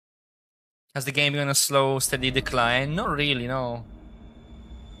Has the game been on a slow, steady decline? Not really, no.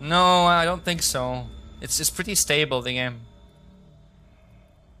 No, I don't think so. It's pretty stable, the game.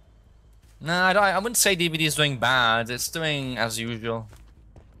 No, I wouldn't say DBD is doing bad. It's doing as usual.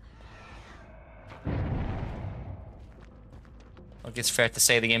 Like, it's fair to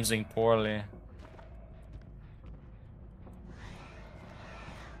say the game's doing poorly.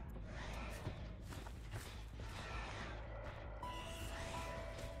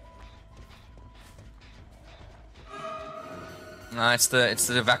 No, it's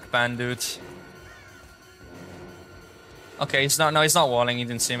the Vac Band dude. Okay, he's not walling, he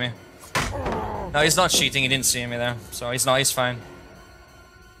didn't see me. No, he's not cheating, he didn't see me there. So he's fine.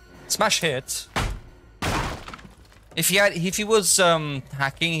 Smash hit. If he was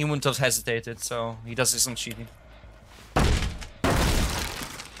hacking, he wouldn't have hesitated, so he does some cheating.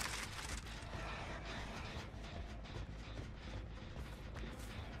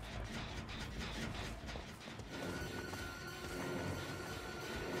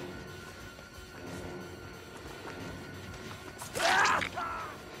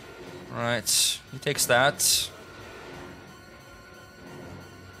 Right, he takes that.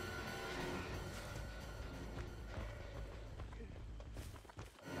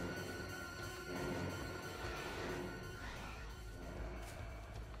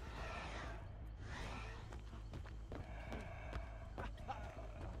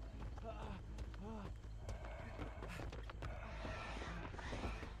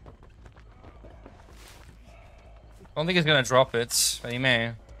 I don't think he's gonna drop it, but he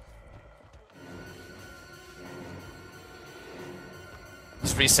may.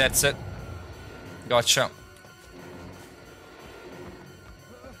 Just resets it. Gotcha.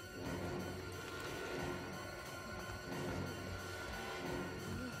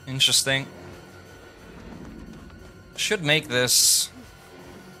 Interesting. Should make this.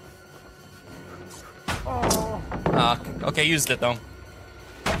 Ah, okay, used it though.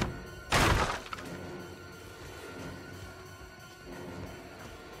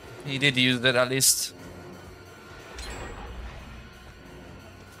 He did use it at least.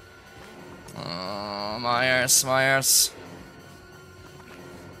 Myers.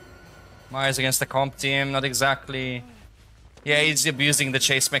 Myers against the comp team, not exactly. Yeah, he's abusing the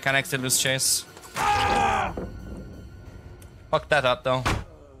chase mechanic to lose chase. Fuck that up though.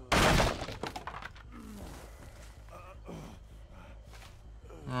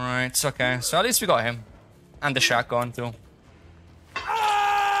 Alright, okay. So at least we got him. And the shotgun too.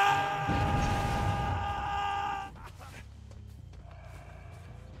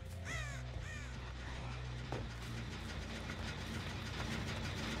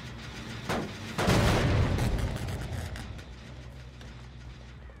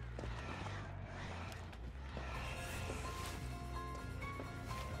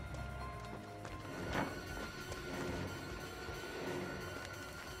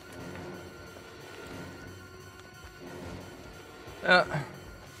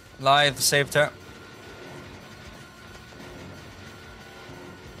 Live saved her.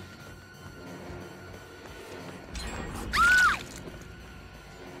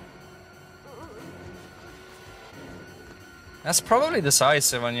 That's probably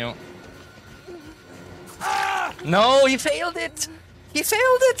decisive on you. No, he failed it! He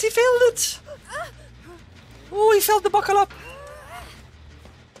failed it! He failed it! Oh, he failed the buckle up!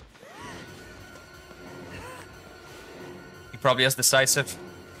 He probably has decisive.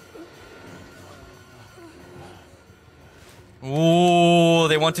 Ooh,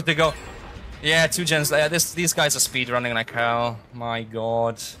 they wanted to go. Yeah, 2 gens. These guys are speedrunning like hell. My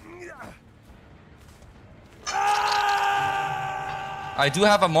god. I do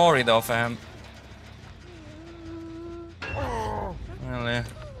have a Mori though for him. Really?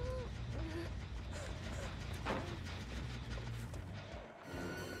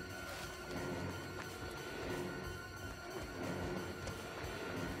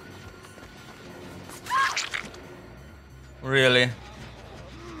 Really?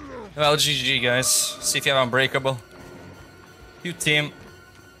 Well, GG guys. See if you have Unbreakable. You team.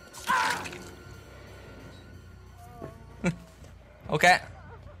 Okay.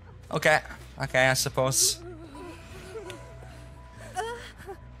 Okay, I suppose.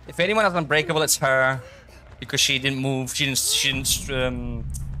 If anyone has Unbreakable, it's her. Because she didn't move, she didn't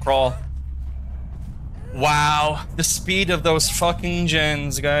crawl. Wow, the speed of those fucking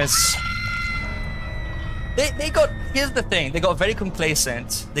gens, guys. They got, here's the thing, they got very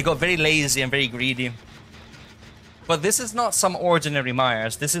complacent, they got very lazy and very greedy. But this is not some ordinary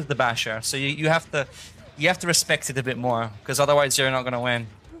Myers, this is the Basher, so you have to respect it a bit more, because otherwise you're not gonna win.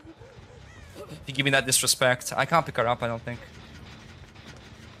 If you give me that disrespect, I can't pick her up, I don't think.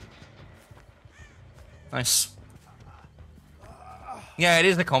 Nice. Yeah, it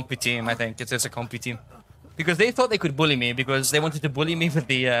is a compy team, I think. It is a compy team. Because they thought they could bully me, because they wanted to bully me with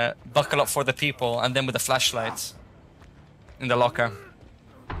the buckle up for the people, and then with the flashlights in the locker.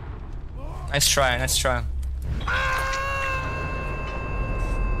 Nice try, nice try.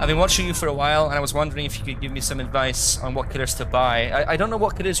 I've been watching you for a while, and I was wondering if you could give me some advice on what killers to buy. I don't know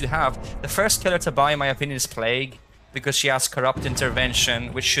what killers you have. The first killer to buy, in my opinion, is Plague, because she has Corrupt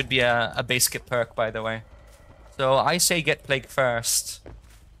Intervention, which should be a base kit perk, by the way. So I say get Plague first,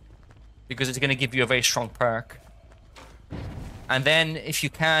 because it's going to give you a very strong perk. And then, if you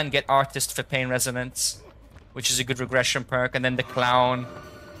can, get Artist for Pain Resonance, which is a good regression perk, and then the Clown.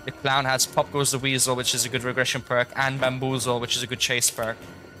 The Clown has Pop Goes the Weasel, which is a good regression perk, and Bamboozle, which is a good chase perk.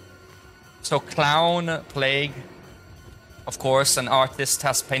 So Clown, Plague, of course, and Artist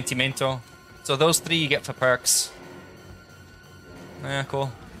has Pentimento. So those three you get for perks. Yeah,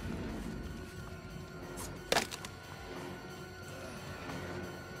 cool.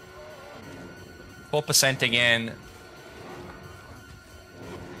 %4 again.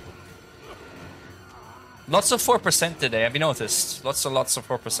 Lots of 4% today, have you noticed? Lots of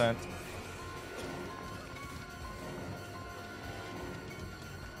 4%.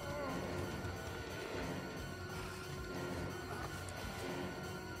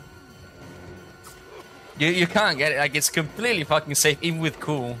 You can't get it, like it's completely fucking safe, even with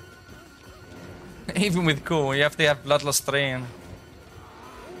cool. Even with cool, you have to have Bloodlust Train.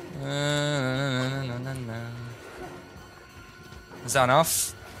 Is that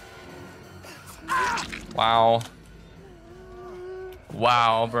enough? Wow.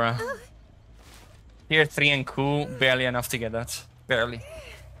 Wow, bruh. Tier 3 and cool, barely enough to get that. Barely.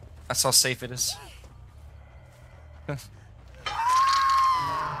 That's how safe it is.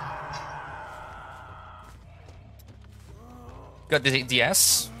 Got the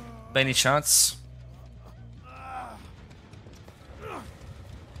DS? By any chance?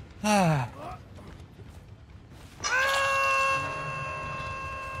 I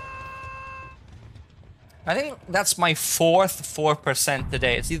think that's my 4th 4%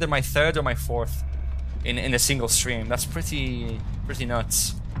 today. It's either my 3rd or my 4th in a single stream. That's pretty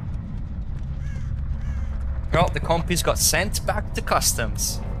nuts. Well, the compies got sent back to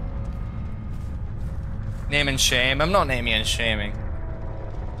customs. Name and shame. I'm not naming and shaming.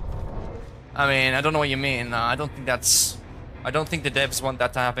 I mean, I don't know what you mean. I don't think that's... I don't think the devs want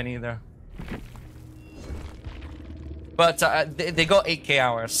that to happen either. But they got 8k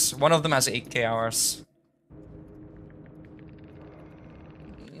hours. One of them has 8k hours.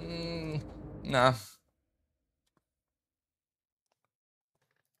 No.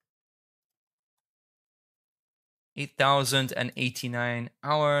 $8,089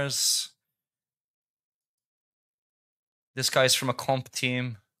 hours. This guy's from a comp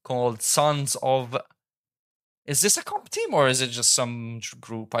team called Sons of... Is this a comp team or is it just some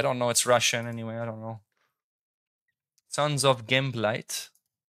group? I don't know. It's Russian anyway. I don't know. Sons of Gamblight.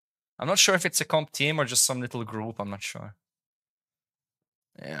 I'm not sure if it's a comp team or just some little group. I'm not sure.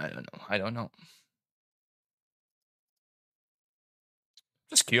 Yeah, I don't know. I don't know.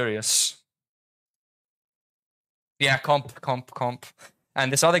 Just curious. Yeah, comp.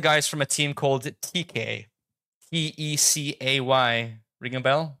 And this other guy's from a team called TK. TECAY. Ring a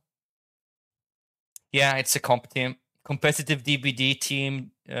bell? Yeah, it's a comp team. Competitive DBD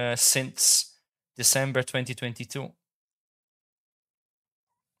team since December 2022.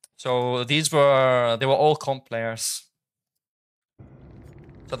 So they were all comp players.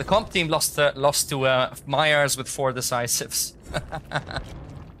 So the comp team lost to Myers with 4 decisives.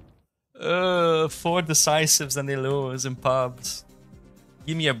 4 decisives and they lose in pubs.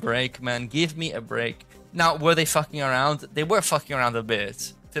 Give me a break, man. Give me a break. Now, were they fucking around? They were fucking around a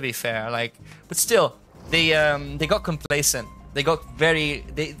bit, to be fair. Like, but still, they got complacent. They got very...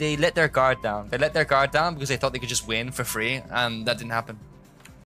 They let their guard down. They let their guard down because they thought they could just win for free, and that didn't happen.